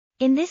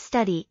In this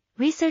study,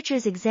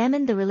 researchers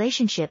examined the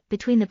relationship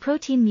between the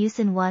protein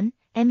mucin-1,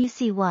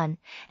 MUC1,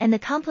 and the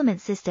complement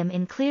system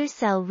in clear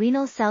cell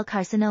renal cell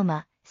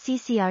carcinoma,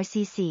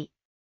 ccRCC.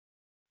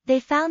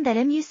 They found that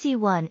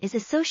MUC1 is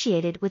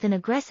associated with an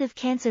aggressive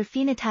cancer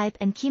phenotype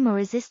and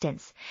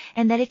chemoresistance,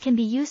 and that it can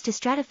be used to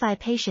stratify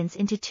patients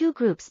into two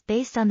groups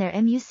based on their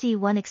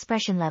MUC1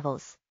 expression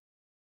levels.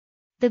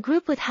 The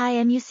group with high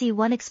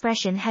MUC1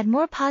 expression had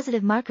more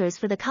positive markers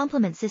for the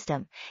complement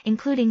system,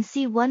 including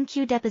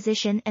C1q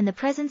deposition and the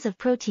presence of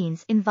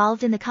proteins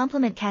involved in the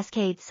complement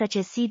cascade such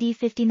as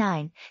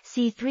CD59,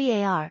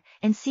 C3AR,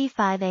 and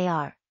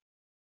C5AR.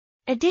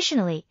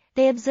 Additionally,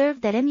 they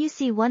observed that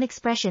MUC1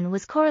 expression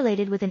was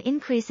correlated with an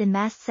increase in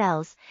mast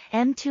cells,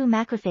 M2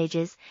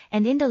 macrophages,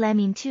 and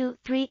indolamine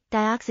 2,3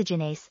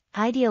 dioxygenase,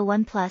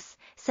 IDO1+,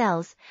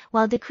 cells,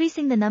 while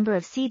decreasing the number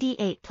of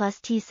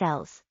CD8+ T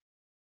cells.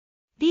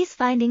 These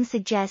findings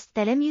suggest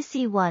that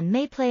MUC1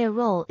 may play a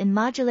role in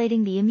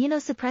modulating the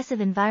immunosuppressive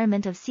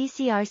environment of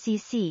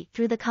ccRCC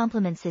through the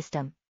complement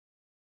system.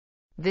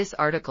 This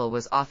article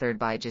was authored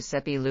by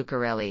Giuseppe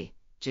Lucarelli,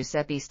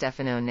 Giuseppe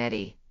Stefano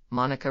Netti,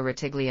 Monica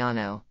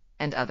Rutigliano,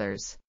 and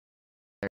others.